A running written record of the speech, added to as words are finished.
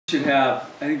I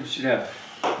think we should have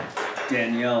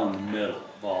Danielle in the middle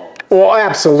of all of it. Well,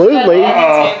 absolutely.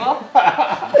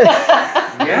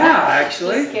 Yeah,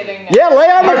 actually. Just kidding. Yeah, lay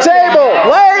on the table.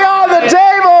 Lay on the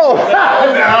table.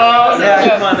 Yeah,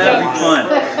 come on, that'd be fun.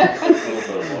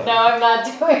 No, I'm not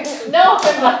doing it. No,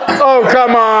 I'm not. Oh,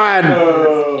 come on.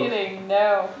 Just kidding.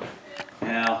 No.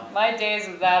 Yeah. My days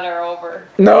with that are over.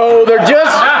 No, they're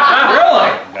just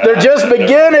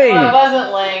beginning. Well, it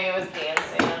wasn't laying, it was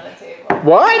dancing on the table.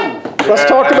 What? Let's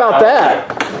talk about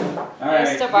that. I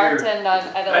used to bartend at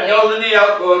a That lake goes in the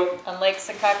outbook. on Lake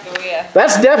Sakakawea.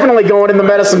 That's definitely going in the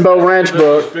Medicine Bow Ranch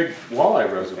book. Big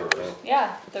walleye reservoir.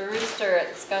 Yeah, the rooster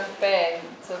at Skunk Bay.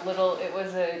 It was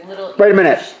a little Wait a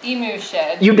minute. emu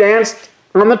shed. You danced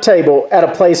on the table at a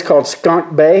place called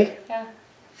Skunk Bay? Yeah.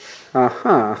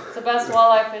 Uh-huh. It's the best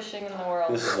walleye fishing in the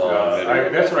world. This is all video.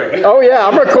 That's right. Oh yeah,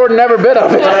 I'm recording every bit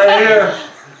of it. Right here.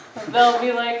 They'll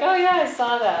be like, oh yeah, I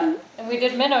saw that. And we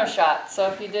did minnow shots. So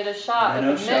if you did a shot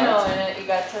with a minnow in it, you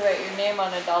got to write your name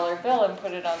on a dollar bill and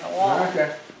put it on the wall. Okay.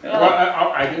 Yeah.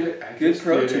 Well, I did it. Good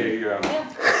protein. Wait, you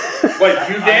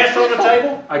danced on the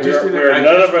table? I just did it. Where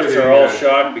none of us are all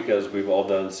shocked because we've all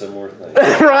done similar things.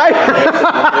 Right?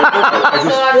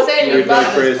 So I'm saying you We've done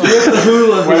love crazy, this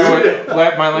place. My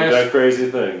we've last done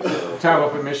crazy things. So. time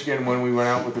up in Michigan, when we went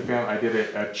out with the family, I did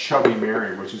a Chubby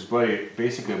Mary, which is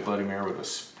basically a Bloody Mary with a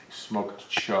smoked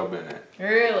chub in it.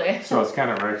 Really? So it's kind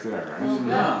of right there,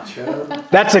 right?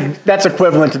 That's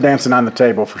equivalent to dancing on the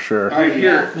table for sure. All right,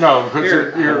 here. No, because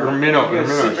you're minnow.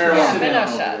 Sit Yeah, down minnow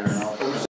over shots.